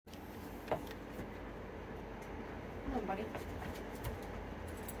buddy.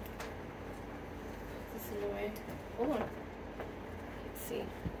 This is in the way. Hold on. Let's see.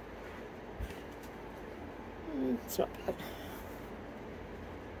 It's not bad.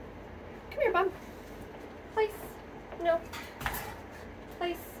 Come here, Bum. Place. No.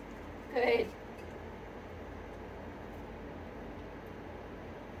 Place. Good.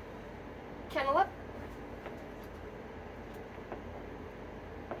 Kennel up.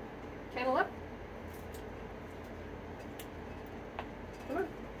 Kennel up. Come on.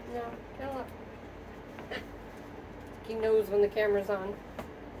 No. Kennel up. He knows when the camera's on.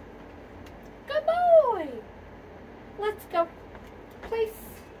 Good boy. Let's go. Place.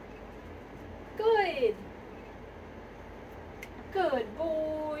 Good. Good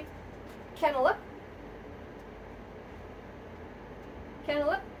boy. Kennel up. Kennel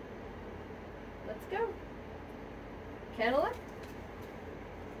up. Let's go. Kennel up.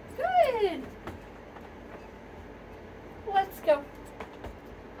 Good. Let's go.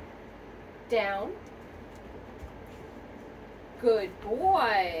 Down. Good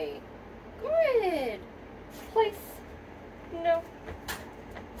boy. Good. Place. No.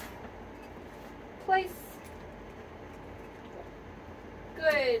 Place.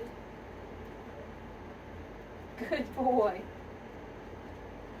 Good. Good boy.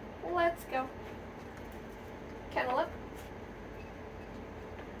 Let's go. Kennel up.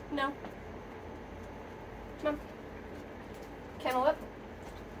 No. Come on. Kennel up.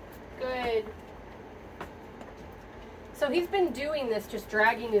 Good. So he's been doing this, just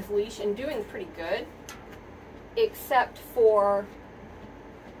dragging his leash and doing pretty good, except for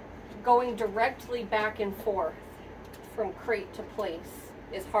going directly back and forth from crate to place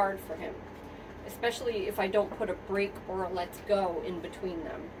is hard for him, especially if I don't put a break or a let's go in between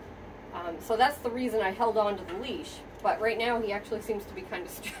them. So that's the reason I held on to the leash, but right now he actually seems to be kind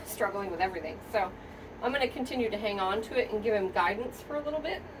of struggling with everything. So I'm going to continue to hang on to it and give him guidance for a little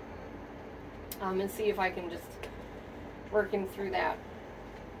bit, and see if I can just work him through that.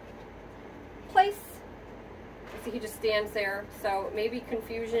 Place. See, he just stands there, so maybe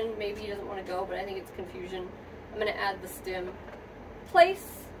confusion, maybe he doesn't want to go, but I think it's confusion. I'm going to add the stim.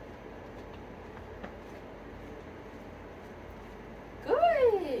 Place.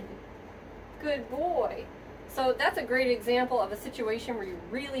 Good. Good boy. So that's a great example of a situation where you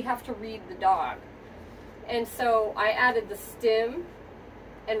really have to read the dog. And so I added the stim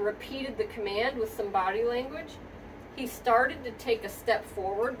and repeated the command with some body language. He started to take a step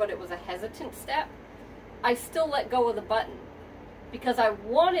forward, but it was a hesitant step. I still let go of the button because I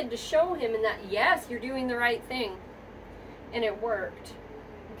wanted to show him in that, yes, you're doing the right thing. And it worked.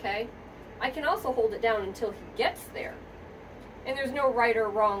 Okay? I can also hold it down until he gets there. And there's no right or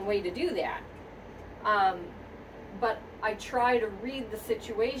wrong way to do that. But I try to read the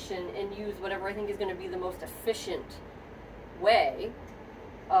situation and use whatever I think is going to be the most efficient way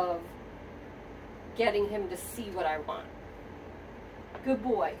of getting him to see what I want. Good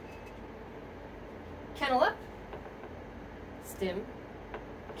boy. Kennel up. Stim.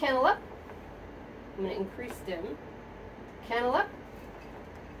 Kennel up. I'm going to increase stim. Kennel up.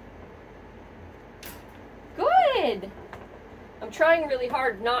 Good. I'm trying really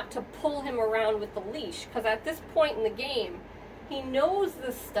hard not to pull him around with the leash, because at this point in the game, he knows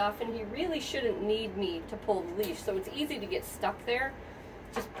this stuff and he really shouldn't need me to pull the leash. So it's easy to get stuck there,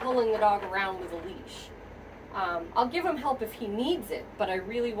 just pulling the dog around with a leash. I'll give him help if he needs it, but I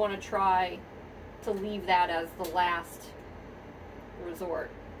really want to try to leave that as the last resort.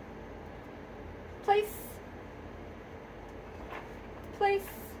 Place. Place.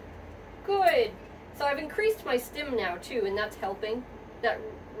 Good. So I've increased my stim now too, and that's helping. That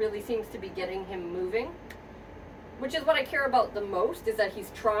really seems to be getting him moving, which is what I care about the most, is that he's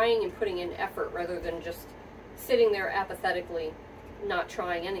trying and putting in effort rather than just sitting there apathetically, not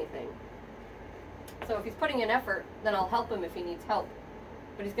trying anything. So if he's putting in effort, then I'll help him if he needs help.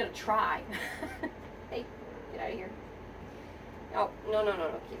 But he's going to try. Hey, get out of here. Oh,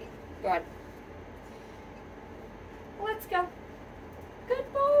 no, kitty. Go ahead. Let's go. Good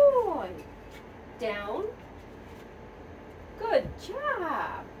boy. Down. Good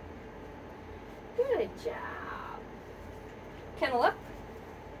job. Good job. Kennel up.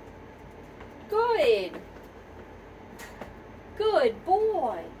 Good. Good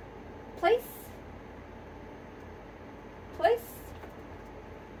boy. Place. Place.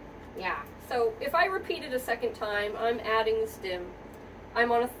 Yeah. So if I repeat it a second time, I'm adding the stim.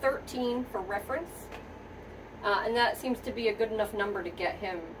 I'm on a 13 for reference. And that seems to be a good enough number to get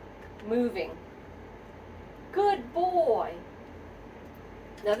him moving. Good boy.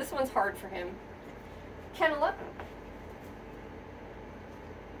 Now this one's hard for him. Kennel up.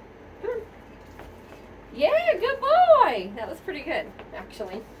 Yeah, good boy. boy. That was pretty good,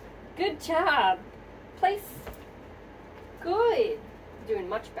 actually. Good job. Place. Good. Doing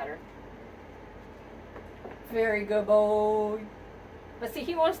much better. Very good boy. But see,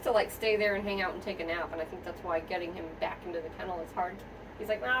 he wants to like stay there and hang out and take a nap, and I think that's why getting him back into the kennel is hard. He's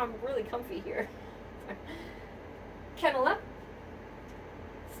like, wow, I'm really comfy here. Kennel up.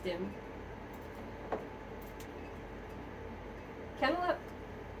 Stim. Kennel up.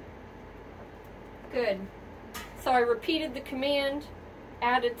 Good. So I repeated the command,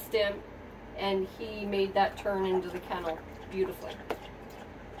 added stim, and he made that turn into the kennel beautifully.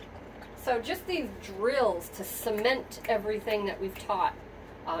 So just these drills to cement everything that we've taught.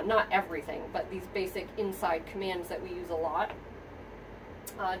 Not everything, but these basic inside commands that we use a lot.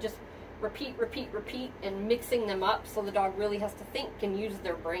 Just repeat, repeat, repeat, and mixing them up so the dog really has to think and use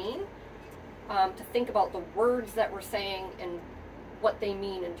their brain to think about the words that we're saying and what they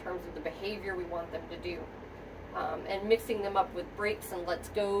mean in terms of the behavior we want them to do. And mixing them up with breaks and let's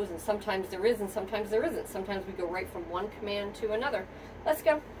goes, and sometimes there is and sometimes there isn't. Sometimes we go right from one command to another. Let's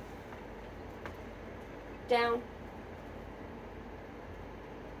go. Down.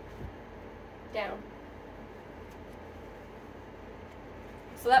 Down.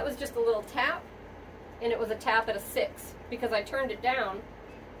 So that was just a little tap, and it was a tap at a 6 because I turned it down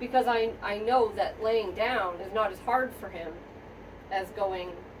because I know that laying down is not as hard for him as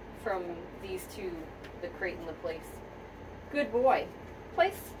going from these to the crate and the place. Good boy.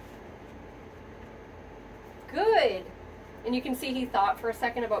 Place. Good. And you can see he thought for a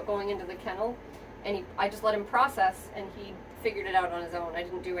second about going into the kennel, and I just let him process, and he figured it out on his own. I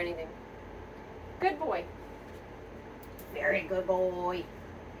didn't do anything. Good boy. Very good boy.